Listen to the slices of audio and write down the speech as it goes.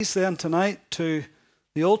Then tonight to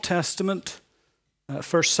the Old Testament,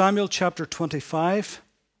 1 Samuel chapter 25.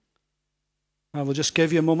 I will just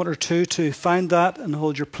give you a moment or two to find that and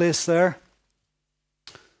hold your place there.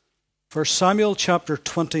 1 Samuel chapter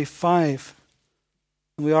 25.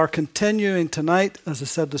 And we are continuing tonight, as I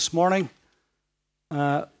said this morning,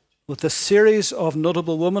 with this series of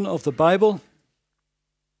notable women of the Bible.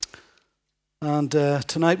 And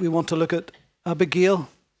tonight we want to look at Abigail.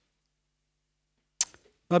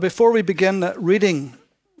 Now, before we begin reading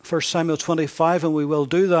 1 Samuel 25, and we will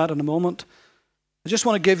do that in a moment, I just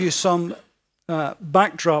want to give you some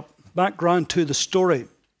background to the story.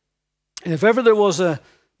 If ever there was a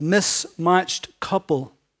mismatched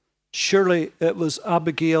couple, surely it was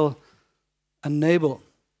Abigail and Nabal.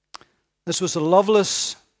 This was a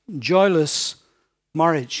loveless, joyless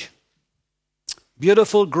marriage.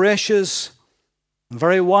 Beautiful, gracious,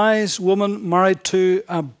 very wise woman married to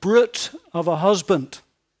a brute of a husband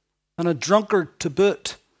and a drunkard to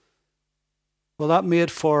boot. Well, that made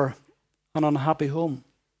for an unhappy home.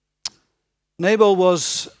 Nabal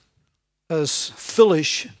was as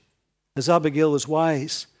foolish as Abigail was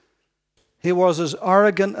wise. He was as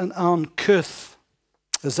arrogant and uncouth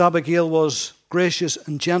as Abigail was gracious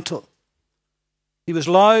and gentle. He was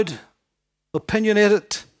loud,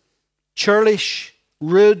 opinionated, churlish,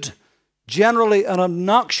 rude, generally an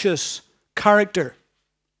obnoxious character,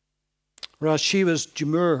 whereas she was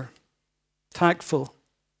demure, tactful,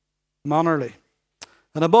 mannerly.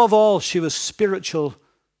 And above all, she was spiritual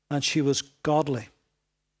and she was godly.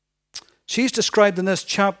 She's described in this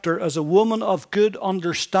chapter as a woman of good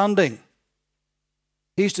understanding.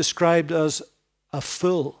 He's described as a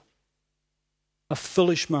fool, a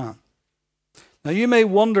foolish man. Now you may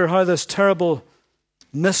wonder how this terrible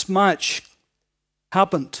mismatch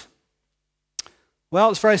happened. Well,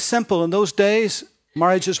 it's very simple. In those days,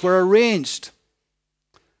 marriages were arranged.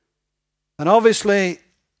 And obviously,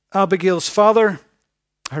 Abigail's father,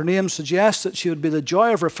 her name suggests that she would be the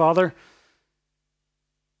joy of her father.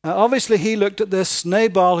 Obviously, he looked at this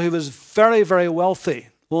Nabal, who was very, very wealthy,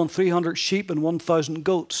 owned 300 sheep and 1,000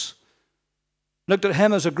 goats. Looked at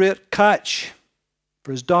him as a great catch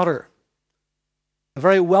for his daughter. A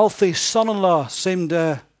very wealthy son-in-law seemed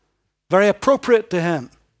very appropriate to him.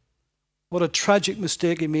 What a tragic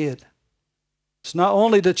mistake he made. So not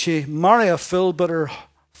only did she marry a fool, but her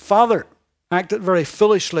father acted very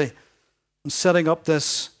foolishly in setting up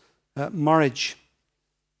this marriage.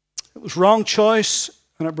 It was wrong choice,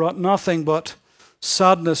 and it brought nothing but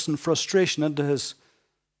sadness and frustration into his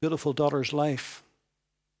beautiful daughter's life.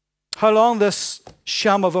 How long this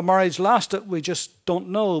sham of a marriage lasted, we just don't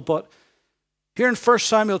know. But here in 1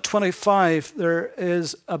 Samuel 25, there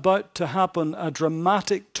is about to happen a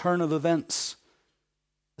dramatic turn of events.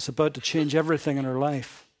 It's about to change everything in her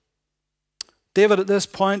life. David, at this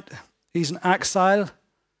point, he's in exile.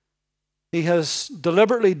 He has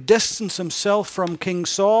deliberately distanced himself from King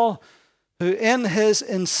Saul, who in his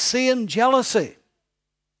insane jealousy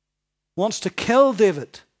wants to kill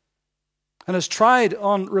David and has tried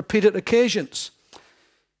on repeated occasions.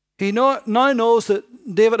 He now knows that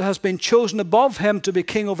David has been chosen above him to be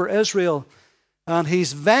king over Israel, and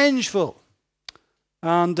he's vengeful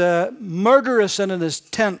and murderous in his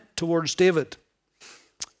intent towards David.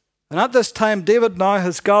 And at this time, David now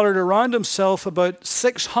has gathered around himself about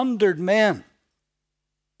 600 men.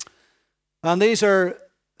 And these are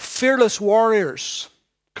fearless warriors,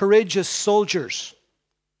 courageous soldiers.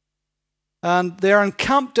 And they are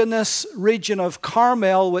encamped in this region of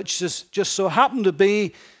Carmel, which just so happened to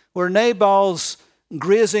be where Nabal's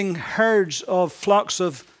grazing herds of flocks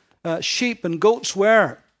of sheep and goats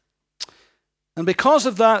were. And because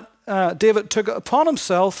of that, David took it upon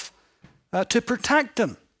himself to protect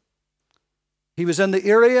them. He was in the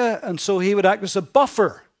area, and so he would act as a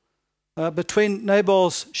buffer between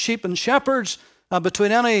Nabal's sheep and shepherds, and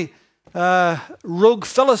between any rogue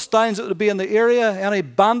Philistines that would be in the area, any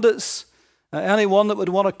bandits, anyone that would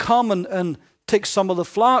want to come and take some of the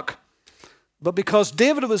flock. But because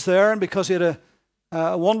David was there, and because he had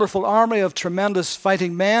a wonderful army of tremendous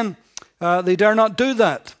fighting men, they dare not do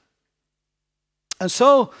that. And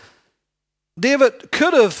so David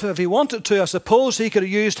could have, if he wanted to, I suppose, he could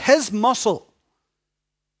have used his muscle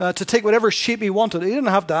to take whatever sheep he wanted. He didn't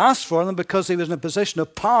have to ask for them because he was in a position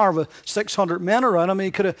of power with 600 men around him. He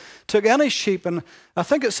could have took any sheep. And I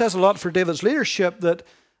think it says a lot for David's leadership that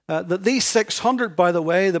these 600, by the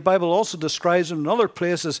way, the Bible also describes them in other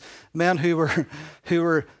places, men who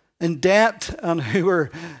were in debt and who were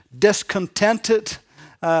discontented,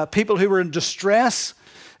 people who were in distress.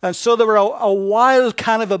 And so they were a wild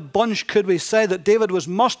kind of a bunch, could we say, that David was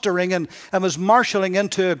mustering and was marshalling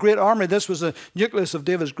into a great army. This was the nucleus of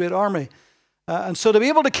David's great army. And so to be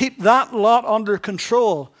able to keep that lot under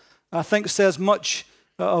control, I think says much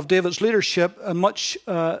of David's leadership and much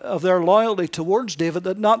of their loyalty towards David,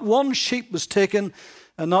 that not one sheep was taken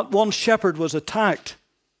and not one shepherd was attacked.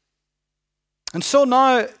 And so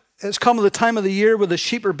now it's come to the time of the year where the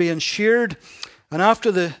sheep are being sheared. And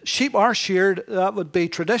after the sheep are sheared, that would be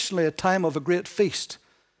traditionally a time of a great feast.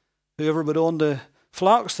 Whoever would own the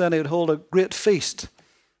flocks, then he would hold a great feast.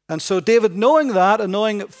 And so David, knowing that and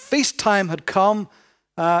knowing that feast time had come,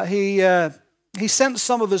 he sent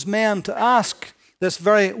some of his men to ask this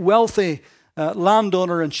very wealthy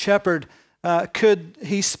landowner and shepherd, could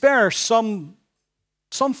he spare some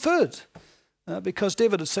food? Because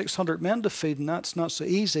David had 600 men to feed, and that's not so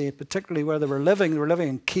easy, particularly where they were living. They were living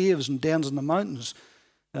in caves and dens in the mountains,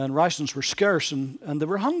 and rations were scarce, and they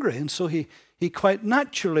were hungry. And so he quite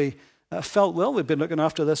naturally felt, well, we've been looking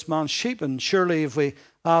after this man's sheep, and surely if we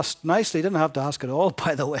asked nicely, he didn't have to ask at all,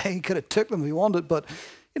 by the way. He could have took them if he wanted, but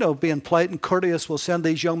being polite and courteous, we'll send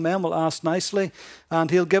these young men, we'll ask nicely, and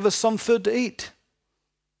he'll give us some food to eat.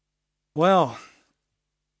 Well,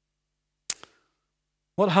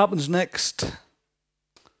 what happens next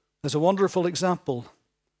is a wonderful example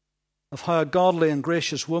of how a godly and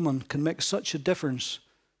gracious woman can make such a difference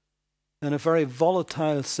in a very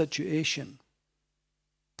volatile situation.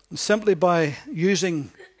 And simply by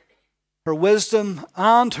using her wisdom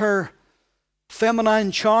and her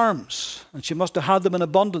feminine charms, and she must have had them in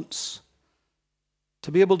abundance,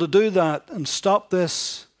 to be able to do that and stop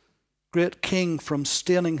this great king from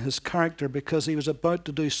staining his character, because he was about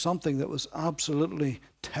to do something that was absolutely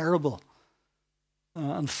terrible.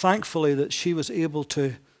 And thankfully that she was able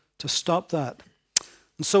to stop that.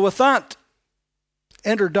 And so with that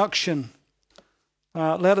introduction,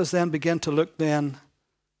 let us then begin to look then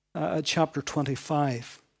at chapter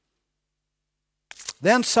 25.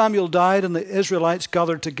 Then Samuel died, and the Israelites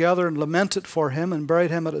gathered together and lamented for him and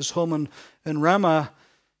buried him at his home in Ramah.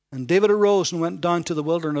 And David arose and went down to the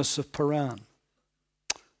wilderness of Paran.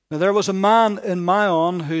 Now there was a man in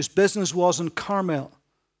Maon whose business was in Carmel.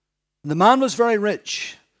 And the man was very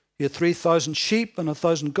rich. He had 3,000 sheep and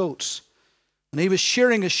 1,000 goats. And he was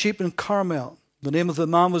shearing his sheep in Carmel. The name of the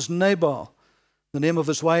man was Nabal. The name of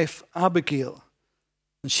his wife, Abigail.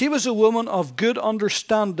 And she was a woman of good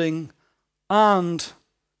understanding and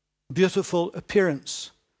beautiful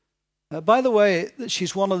appearance. By the way,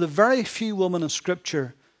 she's one of the very few women in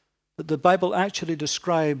Scripture that the Bible actually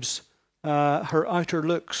describes her outer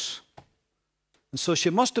looks. And so she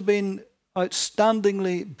must have been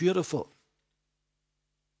outstandingly beautiful.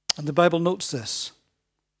 And the Bible notes this.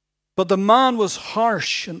 But the man was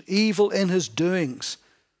harsh and evil in his doings.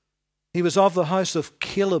 He was of the house of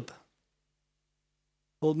Caleb.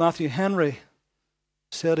 Old Matthew Henry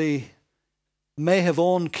said he may have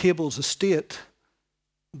owned Cable's estate,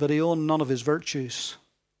 but he owned none of his virtues.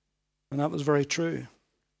 And that was very true.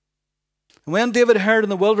 And when David heard in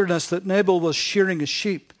the wilderness that Nabal was shearing his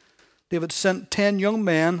sheep, David sent 10 young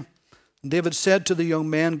men. And David said to the young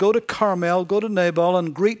men, "Go to Carmel, go to Nabal,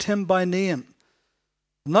 and greet him by name.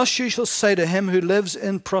 And thus you shall say to him who lives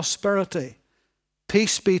in prosperity,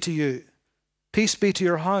 peace be to you, peace be to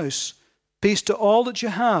your house, peace to all that you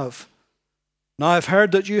have. Now I've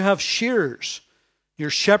heard that you have shearers.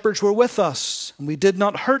 Your shepherds were with us, and we did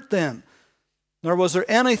not hurt them, nor was there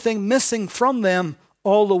anything missing from them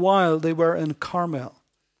all the while they were in Carmel.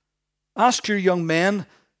 Ask your young men,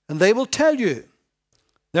 and they will tell you.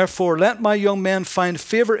 Therefore, let my young men find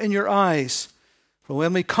favor in your eyes. For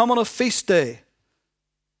when we come on a feast day,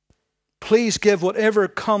 please give whatever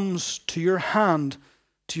comes to your hand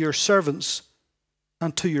to your servants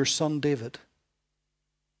and to your son David."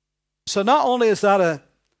 So not only is that a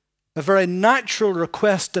very natural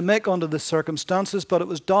request to make under the circumstances, but it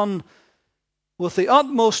was done with the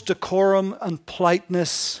utmost decorum and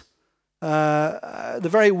politeness. The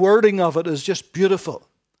very wording of it is just beautiful.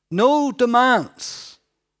 No demands.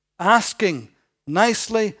 Asking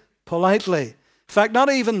nicely, politely. In fact,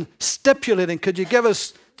 not even stipulating, could you give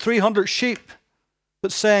us 300 sheep?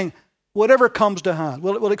 But saying, whatever comes to hand.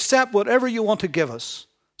 We'll accept whatever you want to give us.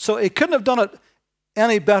 So he couldn't have done it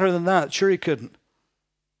any better than that. Sure he couldn't.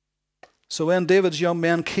 So when David's young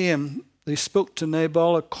men came, they spoke to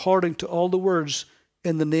Nabal according to all the words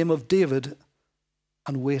in the name of David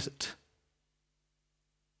and waited.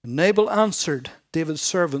 And Nabal answered David's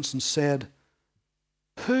servants and said,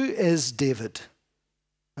 "Who is David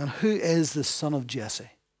and who is the son of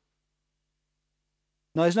Jesse?"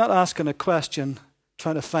 Now he's not asking a question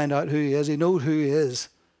trying to find out who he is. He knows who he is.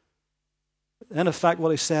 In effect, what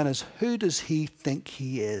he's saying is, who does he think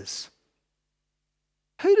he is?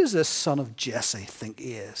 Who does this son of Jesse think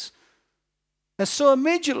he is? And so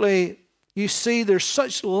immediately you see there's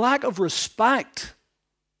such lack of respect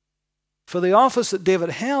for the office that David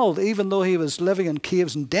held, even though he was living in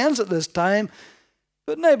caves and dens at this time.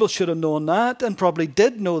 But Nabal should have known that, and probably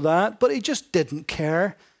did know that, but he just didn't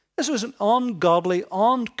care. This was an ungodly,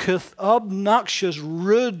 uncouth, obnoxious,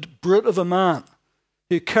 rude brute of a man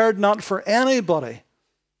who cared not for anybody,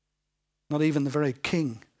 not even the very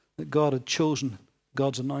king that God had chosen,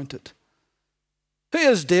 God's anointed. Who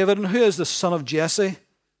is David and who is the son of Jesse?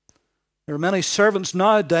 There are many servants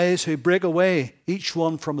nowadays who break away, each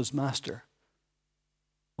one from his master.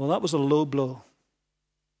 Well, that was a low blow.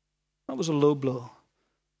 That was a low blow.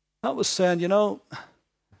 That was saying, you know,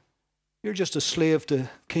 you're just a slave to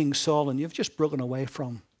King Saul and you've just broken away from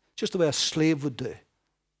him. Just the way a slave would do.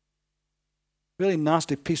 Really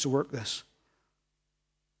nasty piece of work, this.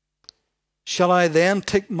 Shall I then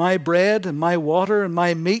take my bread and my water and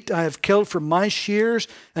my meat I have killed from my shears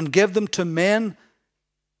and give them to men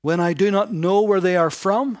when I do not know where they are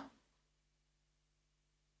from?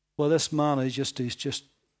 Well, this man is he's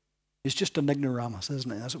just an ignoramus,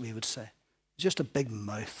 isn't he? That's what we would say. He's just a big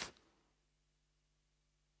mouth.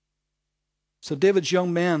 So David's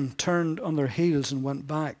young men turned on their heels and went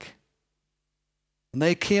back. And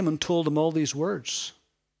they came and told him all these words.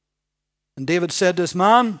 And David said to his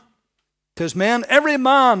men, every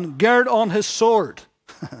man gird on his sword.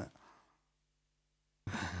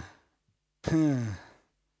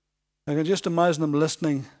 I can just imagine them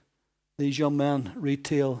listening, these young men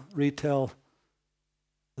retell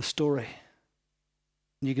the story.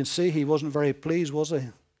 And you can see he wasn't very pleased, was he?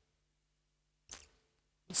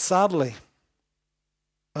 Sadly,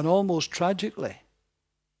 and almost tragically,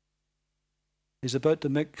 he's about to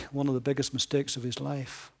make one of the biggest mistakes of his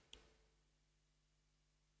life.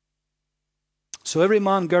 So every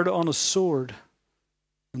man girded on his sword,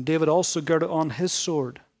 and David also girded on his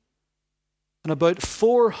sword. And about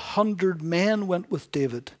 400 men went with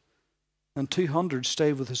David, and 200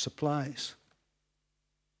 stayed with his supplies.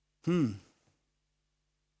 Can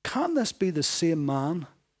this be the same man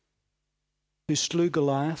who slew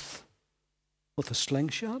Goliath with a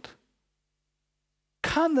slingshot?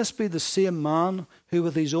 Can this be the same man who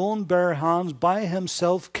with his own bare hands by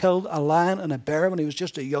himself killed a lion and a bear when he was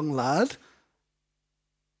just a young lad?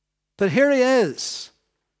 But here he is,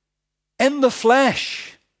 in the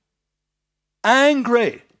flesh,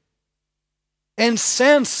 angry,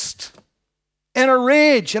 incensed, in a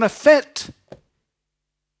rage, in a fit,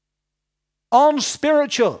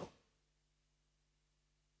 unspiritual.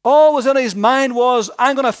 All was in his mind was,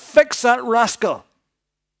 I'm going to fix that rascal.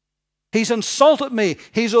 He's insulted me.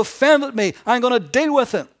 He's offended me. I'm going to deal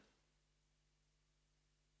with him.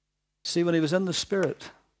 See, when he was in the Spirit,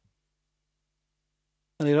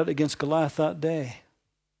 and he went against Goliath that day,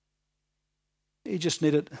 he just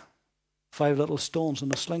needed 5 little stones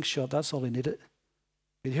and a slingshot. That's all he needed.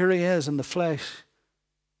 But here he is in the flesh,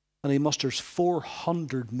 and he musters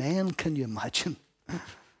 400 men. Can you imagine?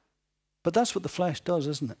 But that's what the flesh does,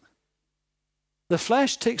 isn't it? The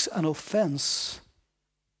flesh takes an offense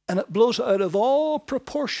and it blows it out of all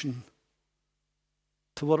proportion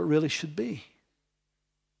to what it really should be.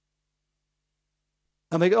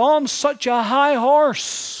 And we get on such a high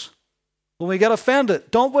horse when we get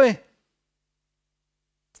offended, don't we?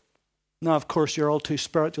 Now, of course, you're all too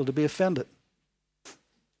spiritual to be offended.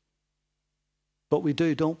 But we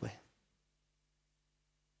do, don't we?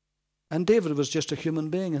 And David was just a human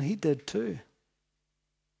being, and he did too.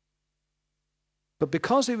 But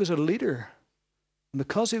because he was a leader, and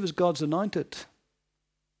because he was God's anointed,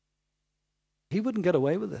 he wouldn't get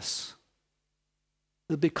away with this.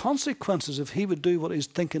 There'd be consequences if he would do what he's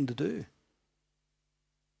thinking to do.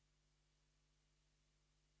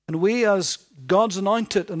 And we as God's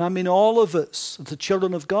anointed, and I mean all of us, the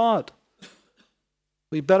children of God,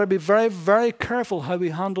 we better be very, very careful how we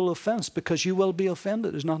handle offense, because you will be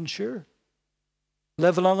offended. There's nothing sure.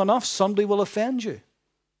 Live long enough, somebody will offend you.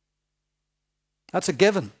 That's a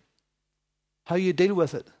given. How you deal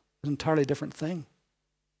with it is an entirely different thing.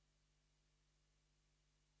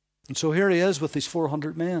 And so here he is with these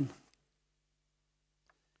 400 men.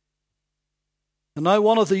 And now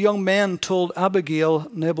one of the young men told Abigail,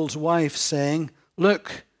 Nabal's wife, saying,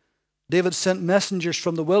 "Look, David sent messengers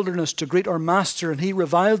from the wilderness to greet our master, and he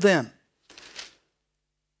reviled them.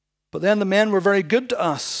 But then the men were very good to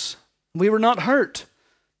us. We were not hurt,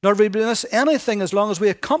 nor did we miss anything as long as we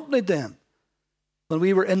accompanied them when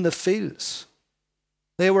we were in the fields.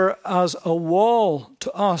 They were as a wall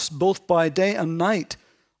to us both by day and night,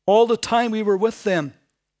 all the time we were with them.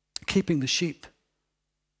 keeping the sheep.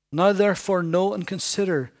 Now therefore know and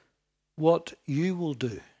consider what you will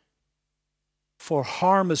do. For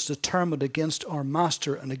harm is determined against our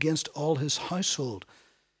master and against all his household.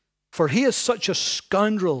 For he is such a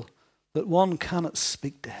scoundrel that one cannot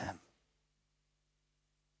speak to him.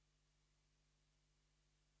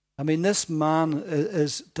 I mean, this man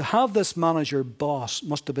is, to have this man as your boss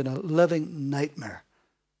must have been a living nightmare.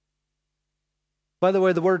 By the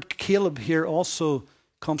way, the word Caleb here also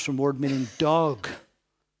comes from a word meaning dog.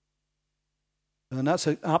 And that's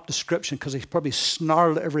an apt description because he probably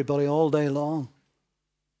snarled at everybody all day long.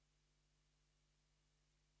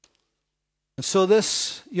 And so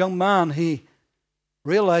this young man, he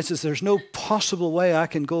realizes there's no possible way I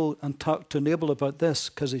can go and talk to Nabal about this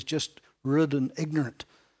because he's just rude and ignorant.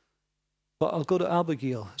 But I'll go to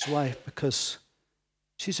Abigail, his wife, because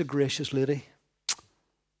she's a gracious lady.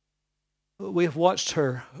 We have watched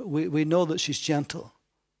her. We know that she's gentle.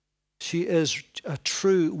 She is a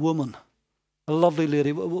true woman, a lovely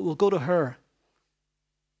lady. We'll go to her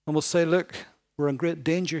and we'll say, look, we're in great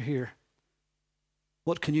danger here.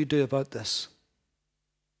 What can you do about this?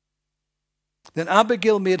 Then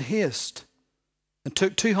Abigail made haste and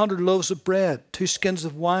took 200 loaves of bread, 2 skins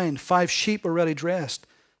of wine, 5 sheep already dressed,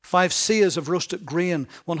 5 seahs of roasted grain,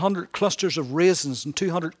 100 clusters of raisins, and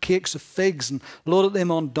 200 cakes of figs, and loaded them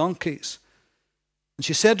on donkeys. And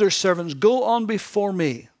she said to her servants, go on before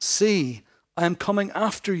me. See, I am coming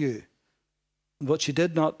after you. But she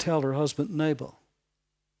did not tell her husband Nabal.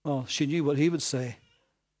 Well, she knew what he would say.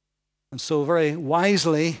 And so very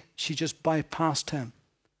wisely, she just bypassed him.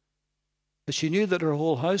 But she knew that her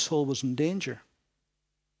whole household was in danger.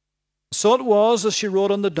 So it was, as she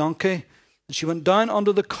rode on the donkey, that she went down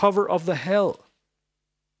under the cover of the hill.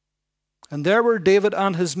 And there were David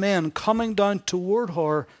and his men coming down toward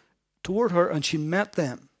her, and she met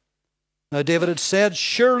them. Now David had said,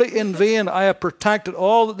 surely in vain I have protected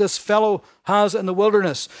all that this fellow has in the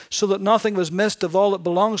wilderness, so that nothing was missed of all that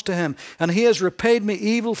belongs to him. And he has repaid me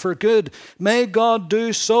evil for good. May God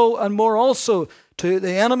do so and more also to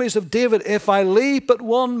the enemies of David, if I leave but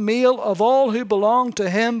one meal of all who belong to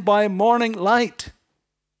him by morning light.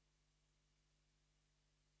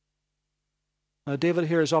 Now David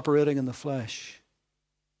here is operating in the flesh.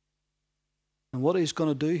 And what he's going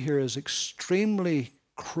to do here is extremely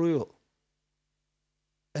cruel.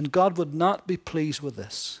 And God would not be pleased with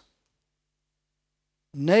this.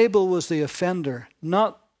 Nabal was the offender,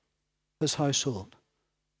 not his household,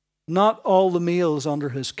 not all the meals under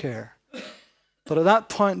his care. But at that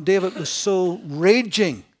point, David was so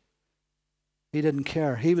raging, he didn't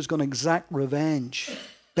care. He was going to exact revenge,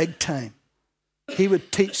 big time. He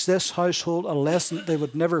would teach this household a lesson that they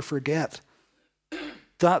would never forget.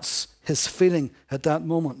 That's his feeling at that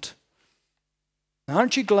moment. Now,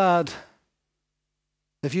 aren't you glad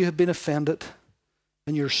if you have been offended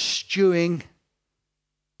and you're stewing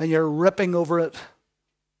and you're ripping over it?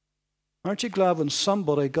 Aren't you glad when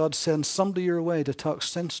God sends somebody your way to talk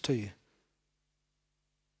sense to you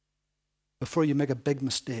before you make a big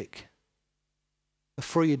mistake,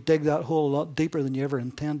 before you dig that hole a lot deeper than you ever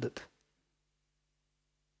intended?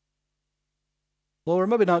 Well, we're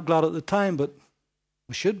maybe not glad at the time, but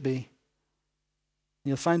we should be.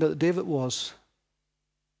 You'll find out that David was.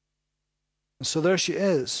 And so there she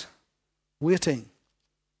is, waiting,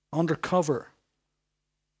 under cover.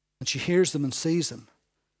 And she hears them and sees them.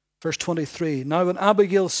 Verse 23, now when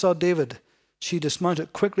Abigail saw David, she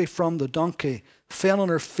dismounted quickly from the donkey, fell on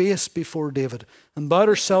her face before David, and bowed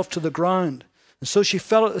herself to the ground. And so she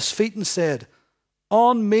fell at his feet and said,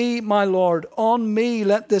 on me, my Lord, on me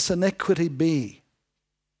let this iniquity be.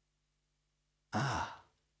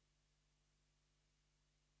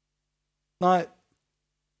 Now,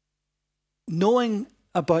 knowing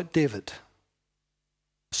about David,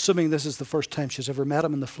 assuming this is the first time she's ever met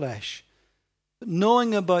him in the flesh, but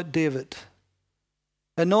knowing about David,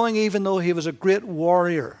 and knowing even though he was a great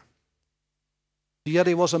warrior, yet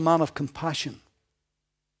he was a man of compassion.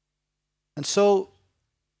 And so,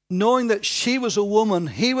 knowing that she was a woman,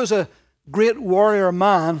 he was a great warrior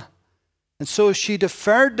man, and so she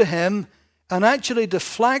deferred to him and actually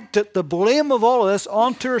deflected the blame of all of this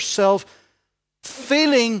onto herself,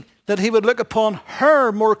 feeling that he would look upon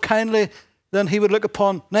her more kindly than he would look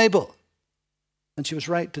upon Nabal. And she was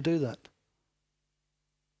right to do that.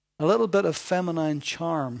 A little bit of feminine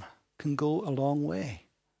charm can go a long way.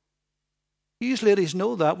 You ladies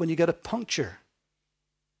know that when you get a puncture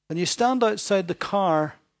and you stand outside the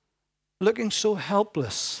car looking so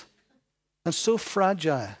helpless and so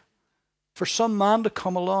fragile for some man to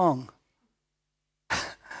come along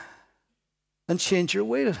and change your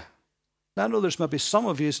way. Now, I know there's maybe some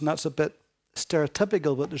of you, and that's a bit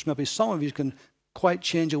stereotypical, but there's maybe some of you who can quite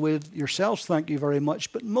change away yourselves. Thank you very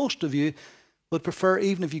much. But most of you would prefer,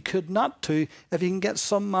 even if you could not to, if you can get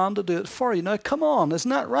some man to do it for you. Now, come on, isn't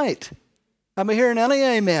that right? Am I hearing any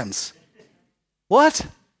amens? What?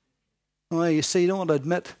 Well, you see, you don't want to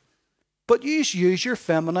admit. But you use your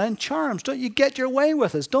feminine charms, don't you? Get your way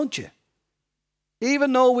with us, don't you?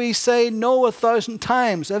 Even though we say no 1,000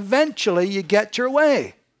 times, eventually you get your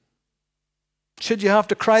way. Should you have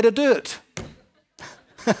to cry to do it?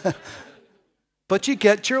 But you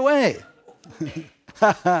get your way.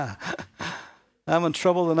 I'm in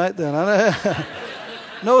trouble tonight then.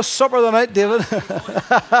 No supper tonight, David.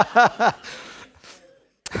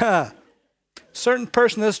 Certain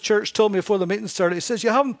person in this church told me before the meeting started, he says, you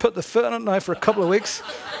haven't put the foot in it now for a couple of weeks.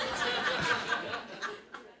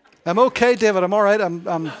 I'm okay, David. I'm all right.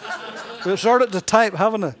 I'm resorted to type,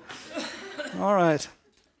 haven't I? All right.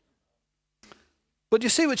 But you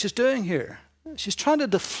see what she's doing here? She's trying to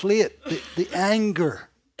deflate the anger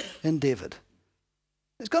in David.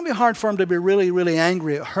 It's going to be hard for him to be really, really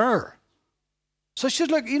angry at her. So she's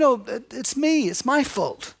like, it's me. It's my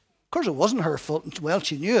fault. Of course, it wasn't her fault. Well,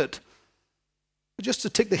 she knew it. But just to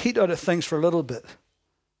take the heat out of things for a little bit.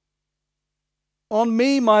 On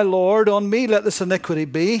me, my Lord, on me let this iniquity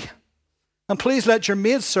be. And please let your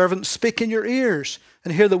maidservant speak in your ears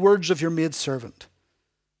and hear the words of your maidservant.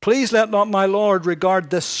 Please let not my Lord regard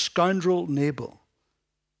this scoundrel Nabal.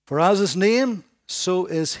 For as his name, so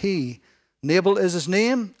is he. Nabal is his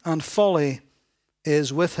name, and folly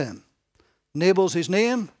is with him. Nabal's his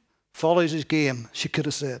name, folly's his game, she could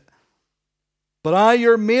have said. But I,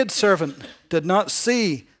 your maidservant, did not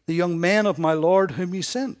see the young men of my Lord whom you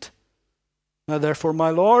sent. Now therefore, my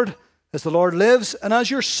Lord, as the Lord lives, and as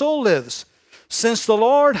your soul lives, since the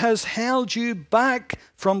Lord has held you back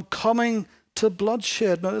from coming to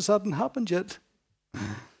bloodshed. Now, this hadn't happened yet.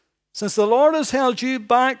 Since the Lord has held you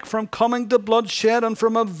back from coming to bloodshed and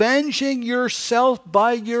from avenging yourself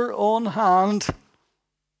by your own hand.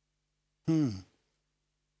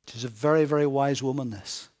 She's a very, very wise woman,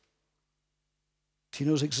 this. She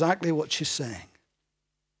knows exactly what she's saying.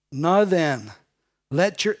 Now then,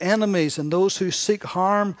 let your enemies and those who seek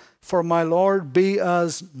harm for my Lord be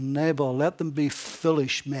as Nabal. Let them be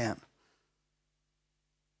foolish men.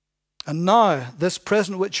 And now, this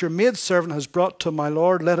present which your maidservant has brought to my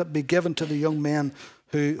Lord, let it be given to the young men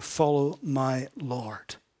who follow my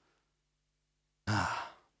Lord.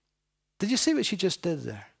 Did you see what she just did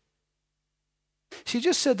there? She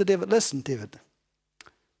just said to David, listen, David,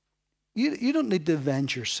 you don't need to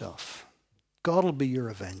avenge yourself. God will be your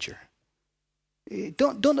avenger.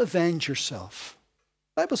 Don't avenge yourself.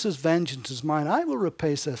 The Bible says, vengeance is mine. I will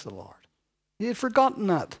repay, saith the Lord. He had forgotten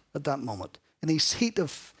that at that moment. In his heat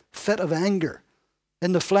of fit of anger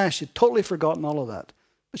in the flesh, he'd totally forgotten all of that.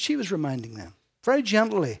 But she was reminding them, very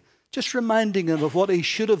gently, just reminding him of what he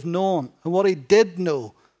should have known and what he did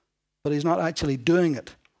know, but he's not actually doing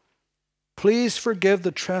it. Please forgive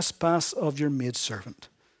the trespass of your maidservant.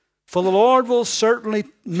 For the Lord will certainly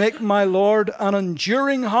make my Lord an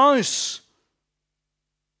enduring house,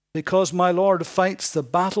 because my Lord fights the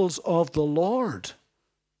battles of the Lord,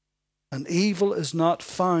 and evil is not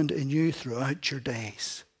found in you throughout your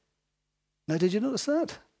days. Now, did you notice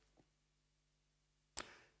that?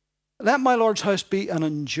 Let my Lord's house be an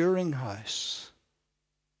enduring house.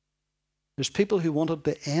 There's people who wanted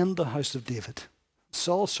to end the house of David.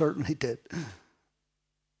 Saul certainly did. He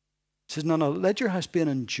says, no, let your house be an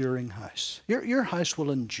enduring house. Your house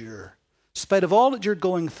will endure, in spite of all that you're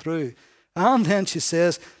going through. And then she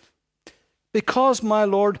says, because my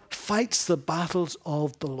Lord fights the battles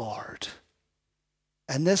of the Lord.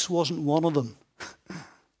 And this wasn't one of them.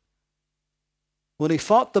 When he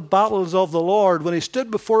fought the battles of the Lord, when he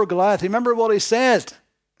stood before Goliath, remember what he said?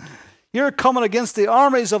 You're coming against the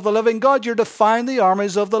armies of the living God. You're defying the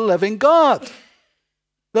armies of the living God.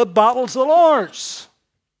 The battle's the Lord's.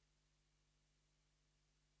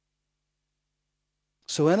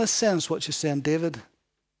 So in a sense, what she's saying, David,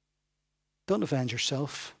 don't avenge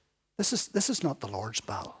yourself. This is not the Lord's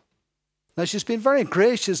battle. Now, she's been very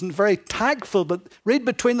gracious and very tactful, but read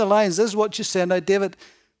between the lines. This is what she's saying. Now, David,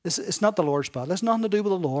 it's not the Lord's battle. It's nothing to do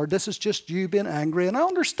with the Lord. This is just you being angry. And I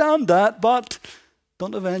understand that, but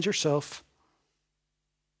don't avenge yourself.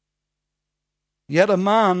 Yet a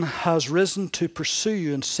man has risen to pursue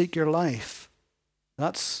you and seek your life.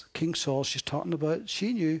 That's King Saul she's talking about.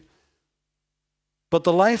 She knew. But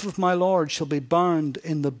the life of my Lord shall be bound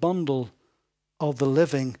in the bundle of the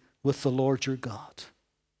living with the Lord your God.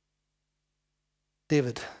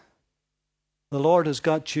 David, the Lord has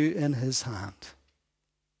got you in his hand.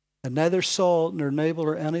 And neither Saul nor Nabal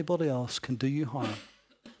or anybody else can do you harm.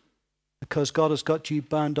 because God has got you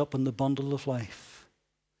bound up in the bundle of life.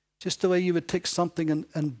 Just the way you would take something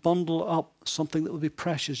and bundle up something that would be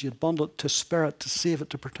precious. You'd bundle it to spare it, to save it,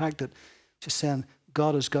 to protect it. Just saying,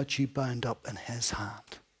 God has got you bound up in his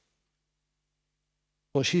hand.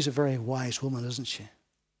 Well, she's a very wise woman, isn't she?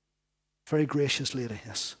 Very gracious lady,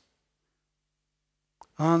 yes.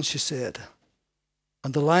 And she said,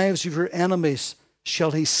 and the lives of your enemies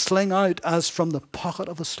shall he sling out as from the pocket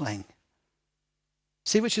of a sling.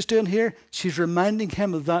 See what she's doing here? She's reminding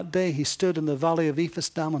him of that day he stood in the valley of Ephes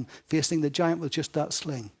Dammon facing the giant with just that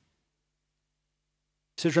sling.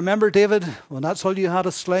 She says, remember, David, when that's all you had,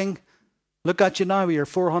 a sling? Look at you now with your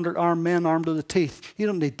 400 armed men armed to the teeth. You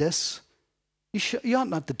don't need this. You ought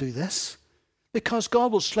not to do this. Because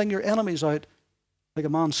God will sling your enemies out like a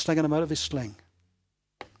man slinging them out of his sling.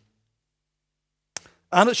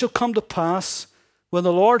 And it shall come to pass, when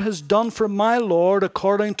the Lord has done for my Lord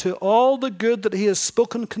according to all the good that he has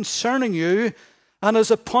spoken concerning you, and has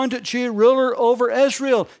appointed you ruler over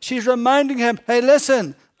Israel. She's reminding him, hey,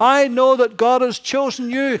 listen, I know that God has chosen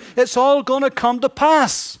you. It's all going to come to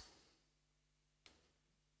pass.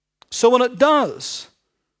 So when it does,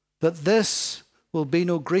 that this will be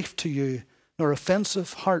no grief to you, nor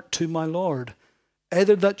offensive heart to my Lord,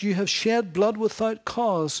 either that you have shed blood without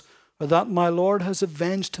cause, or that my Lord has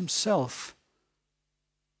avenged himself.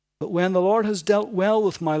 But when the Lord has dealt well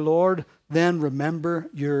with my Lord, then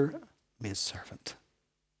remember your maidservant.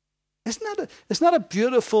 Isn't that a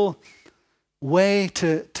beautiful way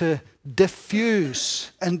to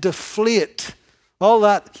diffuse and deflate all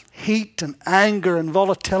that heat and anger and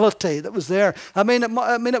volatility that was there? I mean,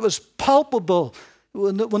 it was palpable.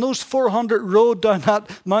 When those 400 rode down that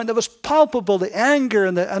mountain, it was palpable, the anger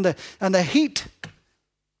and the heat.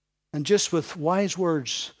 And just with wise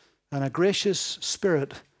words and a gracious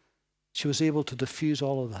spirit, she was able to diffuse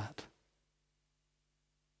all of that.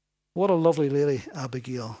 What a lovely lady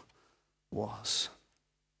Abigail was.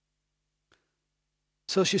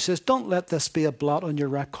 So she says, don't let this be a blot on your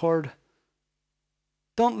record.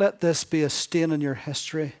 Don't let this be a stain in your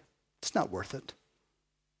history. It's not worth it.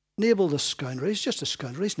 Nabal the scoundrel, he's just a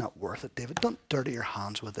scoundrel. He's not worth it, David. Don't dirty your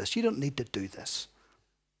hands with this. You don't need to do this.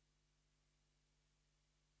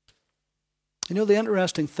 You know, the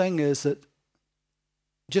interesting thing is that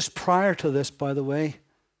just prior to this, by the way,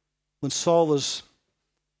 when Saul was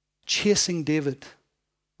chasing David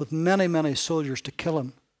with many, many soldiers to kill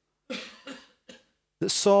him, that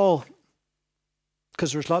Saul,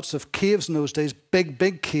 because there's lots of caves in those days, big,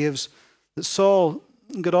 big caves, that Saul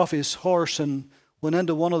got off his horse and went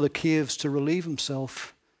into one of the caves to relieve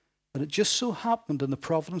himself. And it just so happened in the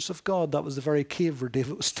providence of God, that was the very cave where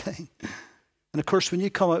David was staying. And of course, when you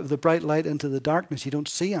come out of the bright light into the darkness, you don't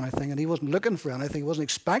see anything. And he wasn't looking for anything. He wasn't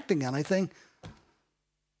expecting anything.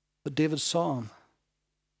 But David saw him.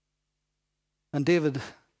 And David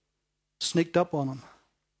sneaked up on him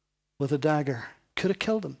with a dagger. Could have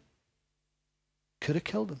killed him. Could have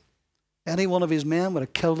killed him. Any one of his men would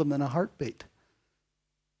have killed him in a heartbeat.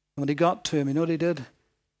 And when he got to him, you know what he did?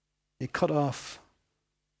 He cut off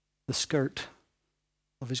the skirt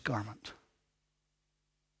of his garment.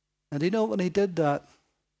 And you know, when he did that,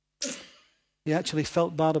 he actually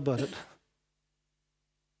felt bad about it.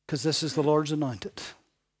 Because this is the Lord's anointed.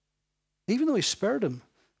 Even though he spared him,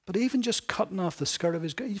 but even just cutting off the skirt of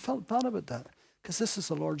his garment, he felt bad about that. Because this is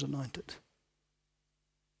the Lord's anointed.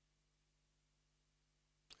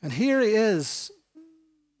 And here he is,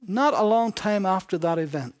 not a long time after that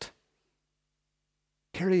event.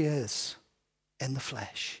 Here he is, in the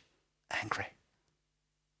flesh, angry.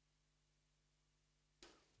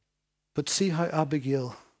 But see how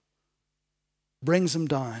Abigail brings him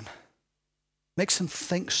down, makes him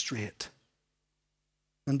think straight.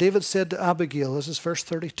 And David said to Abigail, this is verse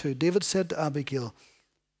 32, David said to Abigail,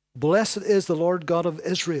 blessed is the Lord God of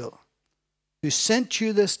Israel, who sent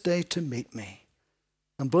you this day to meet me.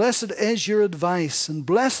 And blessed is your advice, and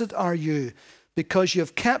blessed are you, because you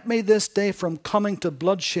have kept me this day from coming to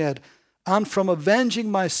bloodshed, and from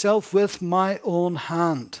avenging myself with my own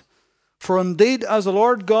hand. For indeed, as the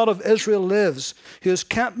Lord God of Israel lives, who has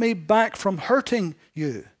kept me back from hurting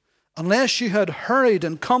you, unless you had hurried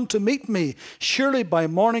and come to meet me, surely by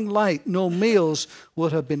morning light no meals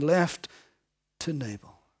would have been left to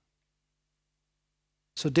Nabal.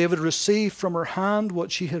 So David received from her hand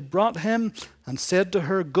what she had brought him, and said to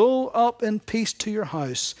her, go up in peace to your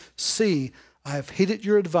house. See, I have heeded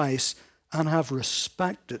your advice, and have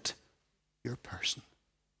respected your person.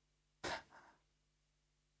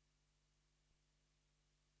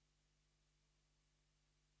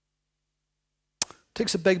 It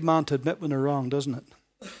takes a big man to admit when they're wrong, doesn't it?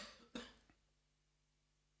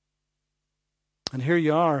 And here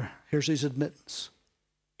you are. Here's his admittance.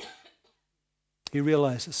 He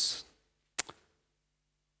realizes.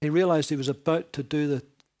 He realized he was about to do the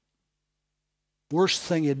worst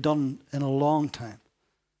thing he had done in a long time.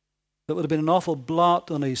 That would have been an awful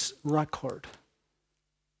blot on his record.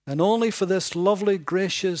 And only for this lovely,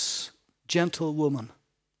 gracious, gentle woman,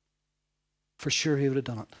 for sure he would have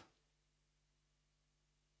done it.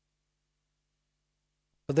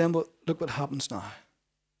 But then look what happens now.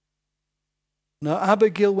 Now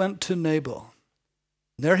Abigail went to Nabal.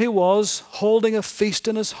 There he was, holding a feast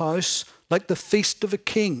in his house, like the feast of a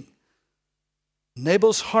king.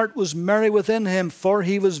 Nabal's heart was merry within him, for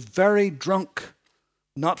he was very drunk.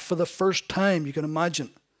 Not for the first time, you can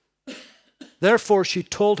imagine. Therefore she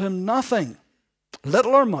told him nothing,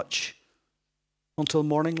 little or much, until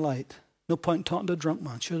morning light. No point talking to a drunk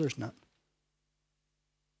man, sure there's not.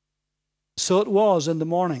 So it was in the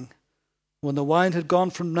morning, when the wine had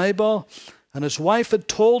gone from Nabal, and his wife had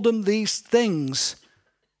told him these things,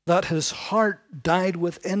 that his heart died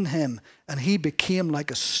within him, and he became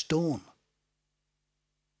like a stone.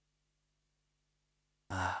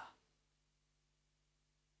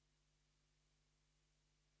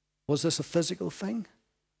 Was this a physical thing?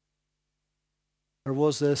 Or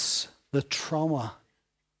was this the trauma,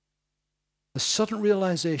 the sudden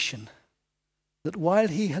realization that while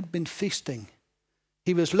he had been feasting,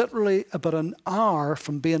 he was literally about an hour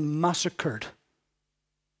from being massacred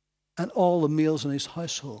and all the meals in his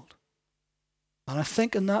household. And I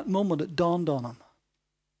think in that moment it dawned on him,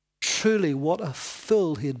 truly what a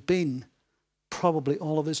fool he had been probably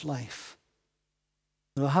all of his life.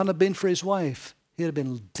 If it hadn't been for his wife, he'd have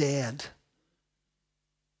been dead.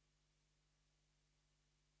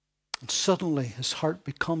 And suddenly his heart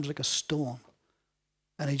becomes like a stone.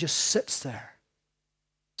 And he just sits there,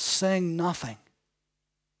 saying nothing,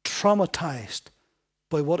 traumatized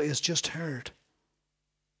by what he has just heard.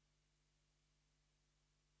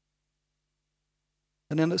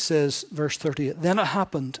 And then it says, verse 38, then it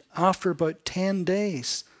happened after about 10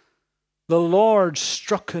 days, the Lord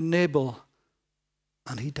struck Nabal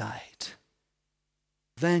and he died.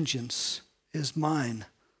 Vengeance is mine.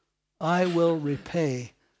 I will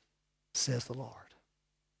repay, says the Lord.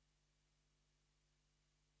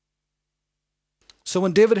 So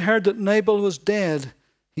when David heard that Nabal was dead,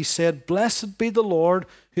 he said, blessed be the Lord,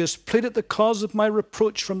 who has pleaded the cause of my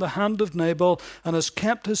reproach from the hand of Nabal, and has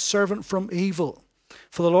kept his servant from evil.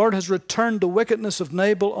 For the Lord has returned the wickedness of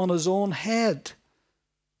Nabal on his own head.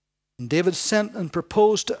 And David sent and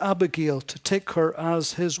proposed to Abigail to take her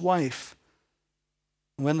as his wife.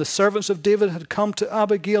 When the servants of David had come to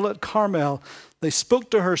Abigail at Carmel, they spoke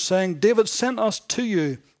to her, saying, David sent us to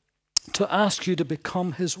you to ask you to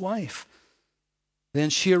become his wife. Then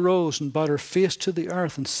she arose and bowed her face to the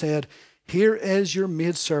earth and said, here is your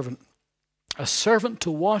maidservant, a servant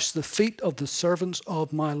to wash the feet of the servants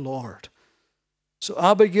of my Lord. So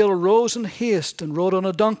Abigail arose in haste and rode on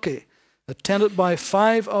a donkey, attended by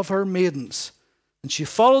 5 of her maidens. And she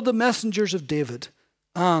followed the messengers of David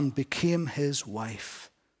and became his wife.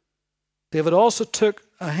 David also took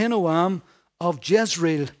Ahinoam of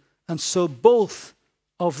Jezreel, and so both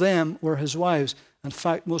of them were his wives. In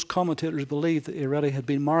fact, most commentators believe that he already had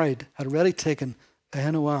been married, had already taken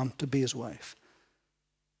Ahinoam to be his wife.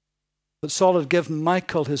 But Saul had given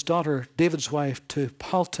Michal, his daughter, David's wife, to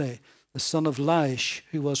Palti, the son of Laish,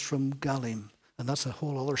 who was from Galim. And that's a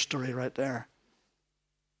whole other story right there.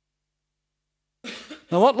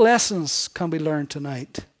 Now, what lessons can we learn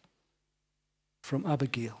tonight from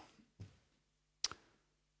Abigail?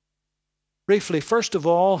 Briefly, first of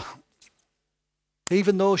all,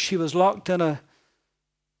 even though she was locked in a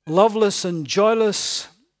loveless and joyless,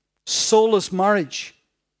 soulless marriage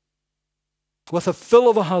with a fool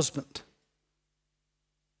of a husband,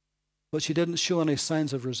 but she didn't show any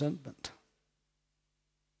signs of resentment.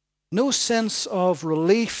 No sense of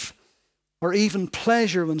relief or even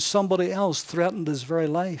pleasure when somebody else threatened his very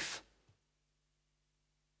life.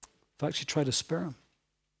 In fact, she tried to spare him.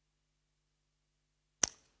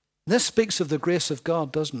 This speaks of the grace of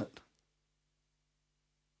God, doesn't it?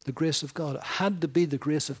 The grace of God. It had to be the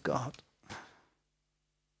grace of God.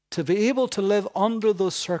 To be able to live under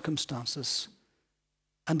those circumstances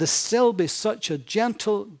and to still be such a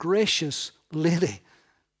gentle, gracious lady,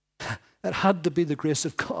 it had to be the grace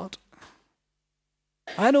of God.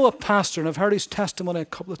 I know a pastor, and I've heard his testimony a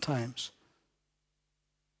couple of times.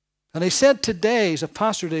 And he said today, he's a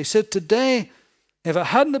pastor today, he said today, if it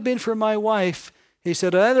hadn't have been for my wife, he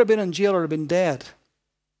said, I'd either been in jail or I'd been dead.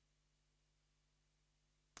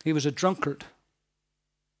 He was a drunkard.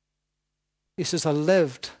 He says, I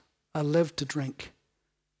lived to drink.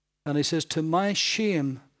 And he says, to my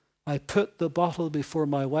shame, I put the bottle before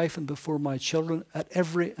my wife and before my children at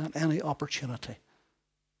every and any opportunity.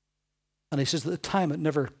 And he says, at the time, it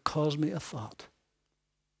never caused me a thought.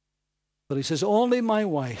 But he says, only my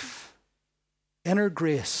wife, in her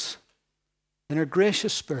grace, in her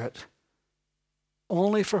gracious spirit,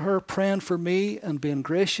 only for her praying for me and being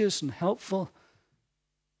gracious and helpful,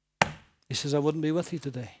 he says, I wouldn't be with you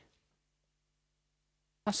today.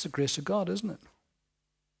 That's the grace of God, isn't it?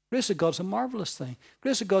 Grace of God's a marvelous thing.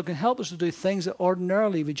 Grace of God can help us to do things that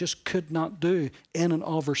ordinarily we just could not do in and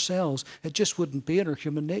of ourselves. It just wouldn't be in our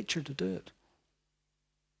human nature to do it.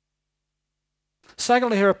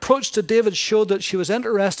 Secondly, her approach to David showed that she was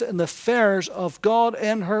interested in the affairs of God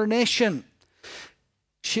in her nation.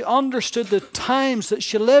 She understood the times that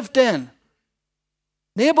she lived in.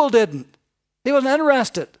 Nabal didn't. He wasn't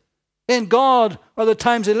interested in God or the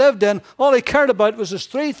times he lived in. All he cared about was his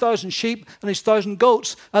 3,000 sheep and his 1,000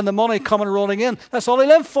 goats and the money coming rolling in. That's all he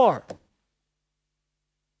lived for.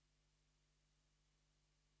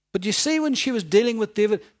 But you see, when she was dealing with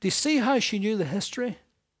David, do you see how she knew the history?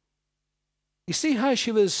 You see how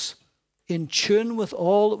she was in tune with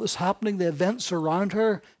all that was happening, the events around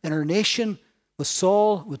her in her nation, with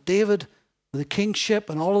Saul, with David, with the kingship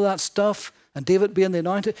and all of that stuff, and David being the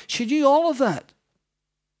anointed. She knew all of that.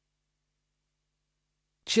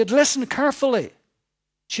 She had listened carefully.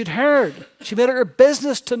 She'd heard. She made it her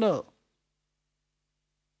business to know.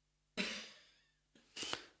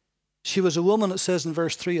 She was a woman, it says in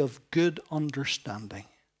verse 3, of good understanding.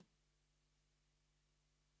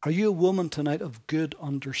 Are you a woman tonight of good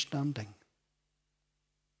understanding?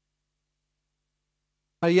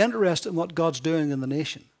 Are you interested in what God's doing in the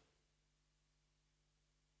nation?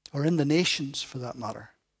 Or in the nations, for that matter?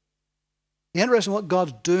 Are you interested in what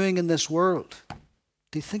God's doing in this world?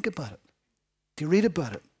 Do you think about it? Do you read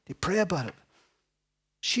about it? Do you pray about it?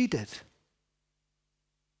 She did.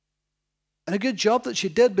 And a good job that she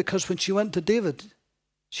did, because when she went to David,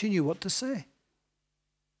 she knew what to say.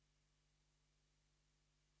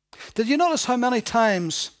 Did you notice how many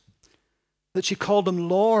times that she called him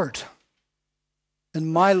Lord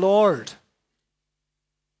and my Lord?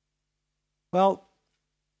 Well,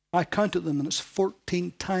 I counted them and it's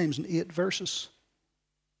 14 times in 8 verses.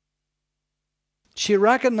 She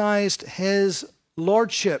recognized his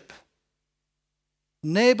lordship.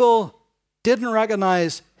 Nabal didn't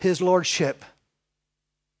recognize his lordship.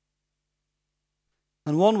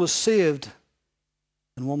 And one was saved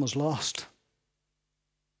and one was lost.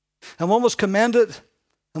 And one was commended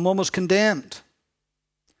and one was condemned.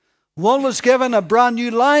 One was given a brand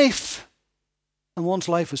new life and one's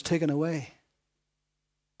life was taken away.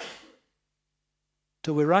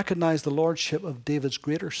 Do we recognize the lordship of David's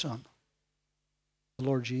greater son, the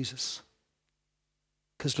Lord Jesus?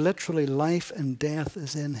 Because literally life and death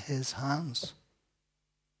is in his hands.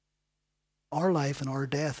 Our life and our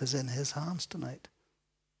death is in his hands tonight.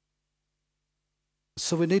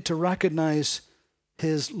 So we need to recognize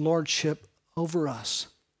his lordship over us.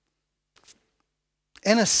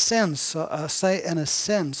 In a sense, I say in a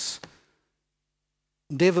sense,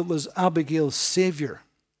 David was Abigail's savior,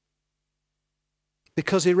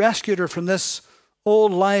 because he rescued her from this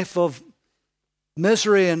old life of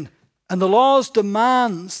misery and the law's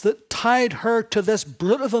demands that tied her to this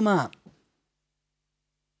brute of a man.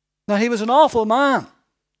 Now, he was an awful man,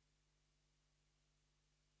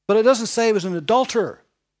 but it doesn't say he was an adulterer.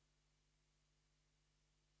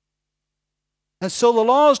 And so the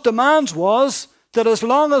law's demands was that as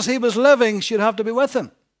long as he was living, she'd have to be with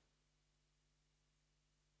him.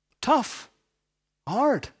 Tough,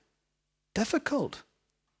 hard, difficult.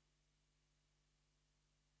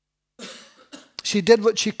 She did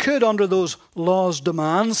what she could under those law's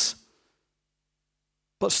demands,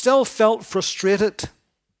 but still felt frustrated,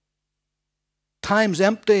 times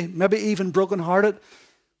empty, maybe even brokenhearted,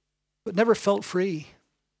 but never felt free.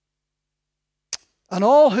 And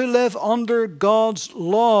all who live under God's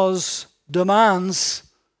law's demands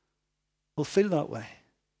will feel that way.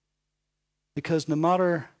 Because no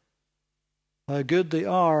matter how good they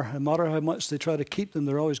are, no matter how much they try to keep them,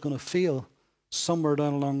 they're always going to feel somewhere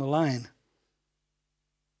down along the line.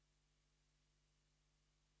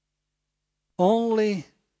 Only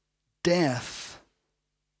death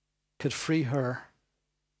could free her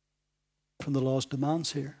from the law's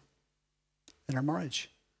demands here in her marriage.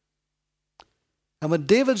 And when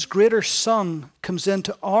David's greater son comes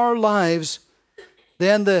into our lives,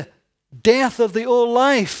 then the death of the old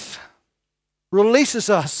life releases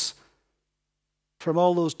us from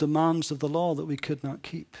all those demands of the law that we could not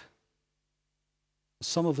keep.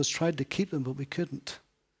 Some of us tried to keep them, but we couldn't.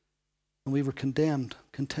 And we were condemned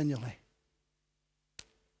continually.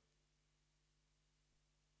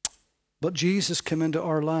 But Jesus came into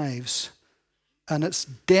our lives, and it's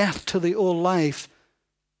death to the old life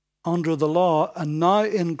under the law, and now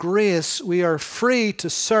in grace we are free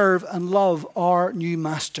to serve and love our new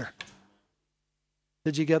master.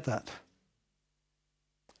 Did you get that?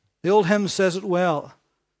 The old hymn says it well.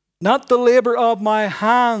 Not the labor of my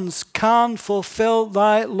hands can fulfill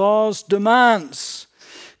thy law's demands.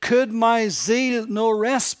 Could my zeal no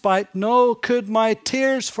respite know? Could my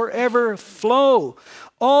tears forever flow?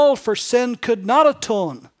 All for sin could not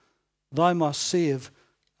atone. Thou must save,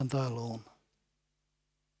 and thou alone.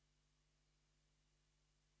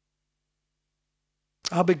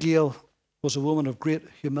 Abigail was a woman of great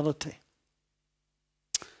humility.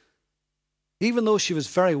 Even though she was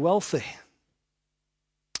very wealthy,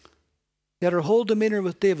 yet her whole demeanor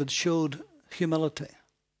with David showed humility.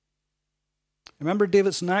 Remember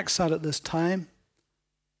David's axe at this time?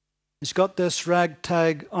 He's got this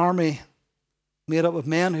ragtag army made up of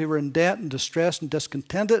men who were in debt and distressed and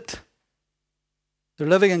discontented. They're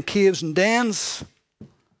living in caves and dens.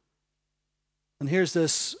 And here's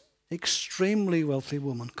this extremely wealthy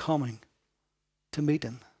woman coming to meet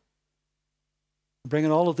him,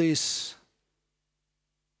 bringing all of these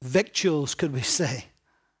victuals, could we say.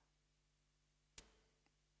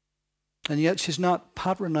 And yet she's not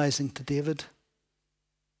patronizing to David.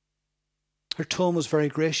 Her tone was very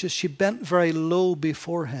gracious. She bent very low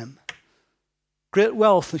before him. Great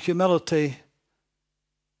wealth and humility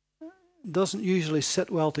doesn't usually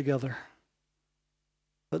sit well together.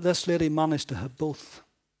 But this lady managed to have both.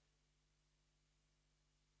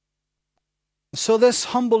 So this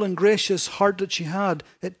humble and gracious heart that she had,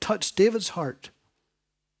 it touched David's heart.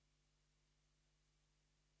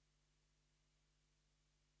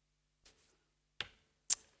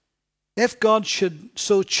 If God should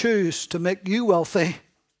so choose to make you wealthy,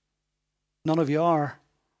 none of you are,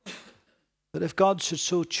 but if God should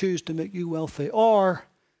so choose to make you wealthy or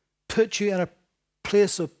put you in a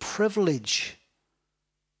place of privilege,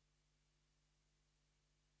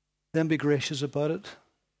 then be gracious about it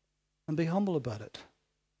and be humble about it.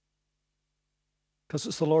 Because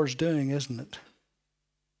it's the Lord's doing, isn't it?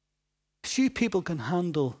 Few people can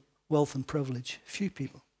handle wealth and privilege. Few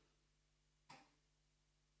people.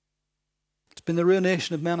 It's been the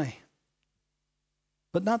ruination of many.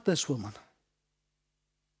 But not this woman.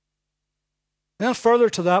 Then further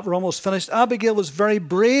to that, we're almost finished. Abigail was very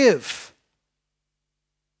brave.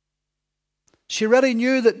 She already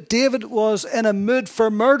knew that David was in a mood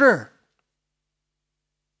for murder.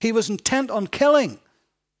 He was intent on killing.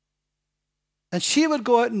 And she would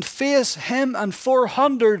go out and face him and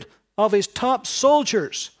 400 of his top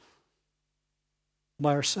soldiers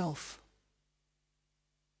by herself.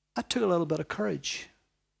 That took a little bit of courage.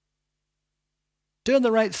 Doing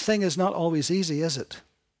the right thing is not always easy, is it?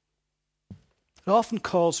 It often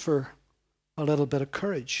calls for a little bit of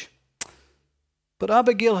courage. But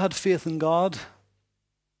Abigail had faith in God,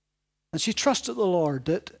 and she trusted the Lord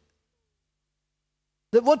that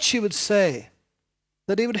what she would say,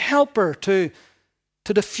 that he would help her to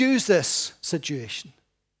diffuse this situation.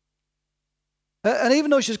 And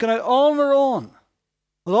even though she's going out all on her own,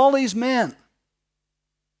 with all these men,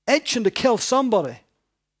 itching to kill somebody,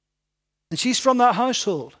 and she's from that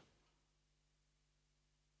household,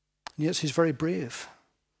 and yet she's very brave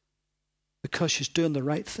because she's doing the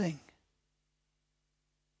right thing.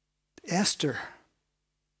 Esther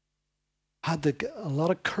had a lot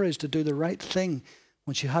of courage to do the right thing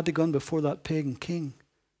when she had to go in before that pagan king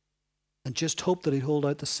and just hope that he'd hold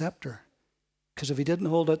out the scepter. Because if he didn't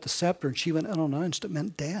hold out the scepter and she went unannounced, it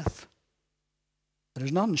meant death. And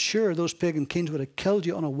there's nothing sure those pagan kings would have killed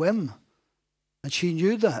you on a whim. And she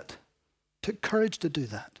knew that. Took courage to do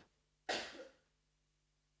that.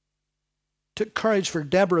 Took courage for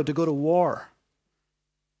Deborah to go to war.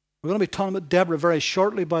 We're going to be talking about Deborah very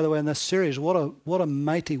shortly, by the way, in this series. What a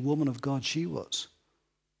mighty woman of God she was.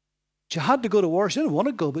 She had to go to war. She didn't want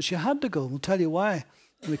to go, but she had to go. We'll tell you why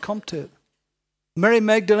when we come to it. Mary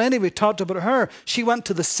Magdalene, we talked about her. She went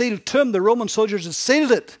to the sealed tomb. The Roman soldiers had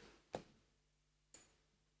sealed it.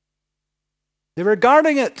 They were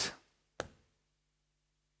guarding it.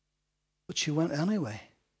 But she went anyway.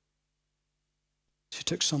 She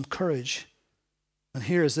took some courage. And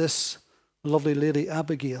here is this lovely lady,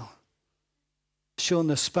 Abigail, showing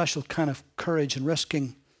this special kind of courage and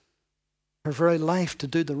risking her very life to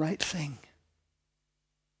do the right thing.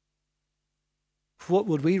 What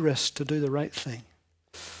would we risk to do the right thing?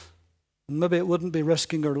 Maybe it wouldn't be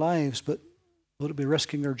risking our lives, but would it be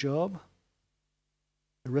risking our job?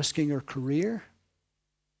 Risking our career?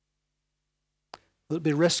 Would it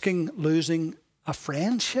be risking losing a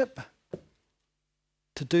friendship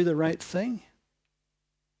to do the right thing?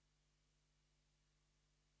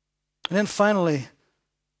 And then finally,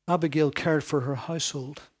 Abigail cared for her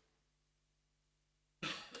household.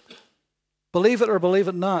 Believe it or believe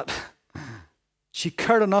it not, she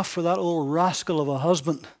cared enough for that old rascal of a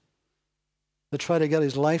husband to try to get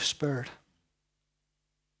his life spared.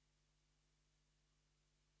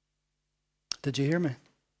 Did you hear me?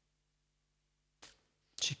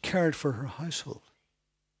 She cared for her household.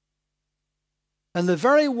 And the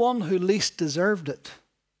very one who least deserved it,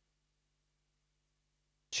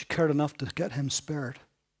 she cared enough to get him spared.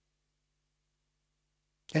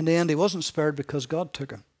 In the end, he wasn't spared because God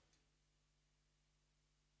took him.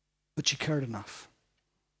 But she cared enough.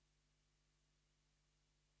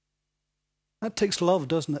 That takes love,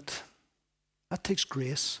 doesn't it? That takes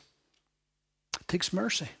grace. It takes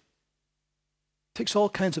mercy. It takes all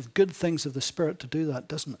kinds of good things of the Spirit to do that,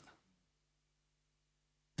 doesn't it?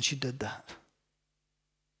 And she did that.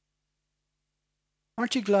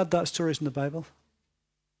 Aren't you glad that story's in the Bible?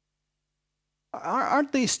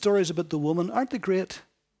 Aren't these stories about the woman, aren't they great?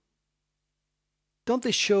 Don't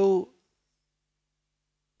they show,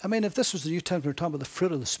 I mean, if this was the New Testament, we're talking about the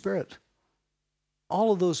fruit of the Spirit.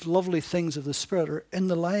 All of those lovely things of the Spirit are in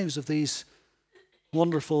the lives of these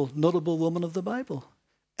wonderful, notable women of the Bible.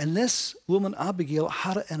 And this woman, Abigail,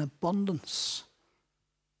 had it in abundance.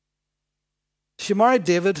 She married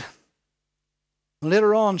David. And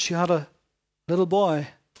later on, she had a little boy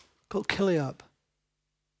called Chileab.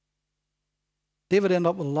 David ended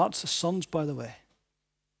up with lots of sons, by the way.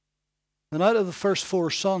 And out of the first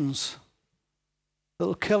 4 sons,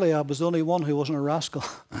 little Chileab was the only one who wasn't a rascal.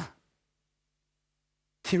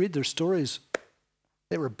 You read their stories,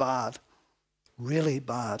 they were bad, really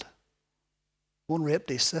bad. One raped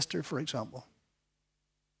his sister, for example.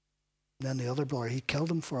 And then the other boy, he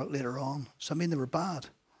killed him for it later on. So, I mean, they were bad.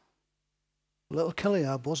 Little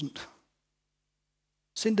Chileab wasn't.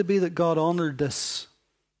 Seemed to be that God honoured this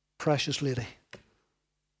precious lady.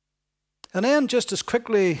 And then just as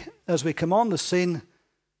quickly as we come on the scene,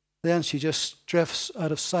 then she just drifts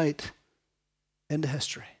out of sight into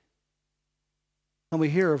history. And we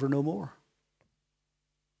hear of her no more.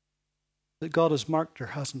 That God has marked her,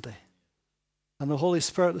 hasn't he? And the Holy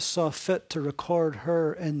Spirit saw fit to record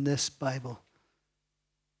her in this Bible.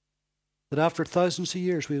 That after thousands of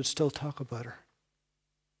years we would still talk about her.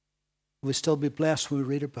 We'd still be blessed when we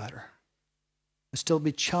read about her. We'd still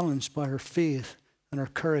be challenged by her faith and her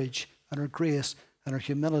courage and her grace and her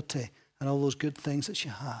humility and all those good things that she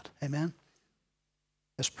had. Amen?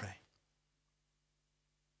 Let's pray.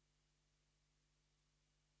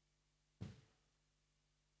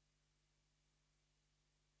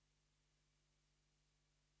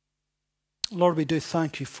 Lord, we do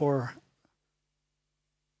thank you for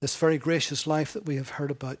this very gracious life that we have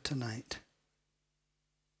heard about tonight.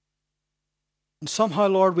 And somehow,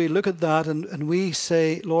 Lord, we look at that and we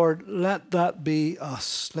say, Lord, let that be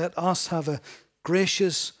us. Let us have a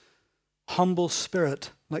gracious, humble spirit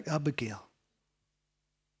like Abigail.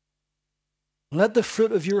 Let the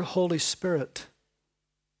fruit of your Holy Spirit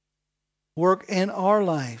work in our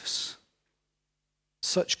lives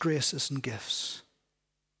such graces and gifts.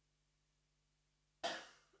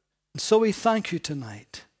 And so we thank you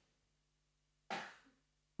tonight.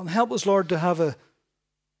 And help us, Lord, to have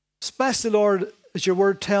especially, Lord, as your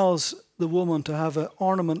word tells the woman, to have an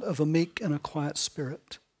ornament of a meek and a quiet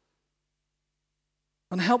spirit.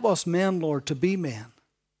 And help us men, Lord, to be men,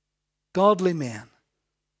 godly men,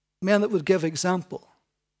 men that would give example.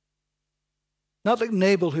 Not like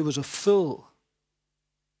Nabal, who was a fool,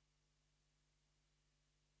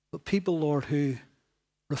 but people, Lord, who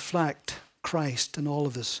reflect Christ in all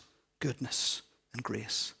of his goodness and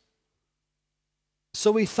grace.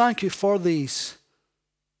 So we thank you for these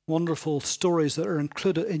wonderful stories that are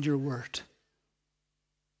included in your word.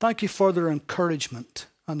 Thank you for their encouragement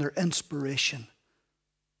and their inspiration.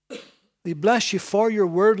 We bless you for your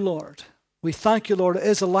word, Lord. We thank you, Lord, it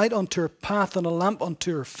is a light unto our path and a lamp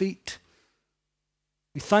unto our feet.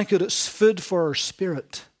 We thank you that it's food for our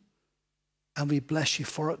spirit. And we bless you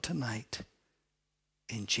for it tonight.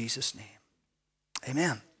 In Jesus' name.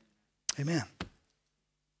 Amen. Amen.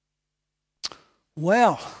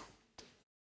 Well,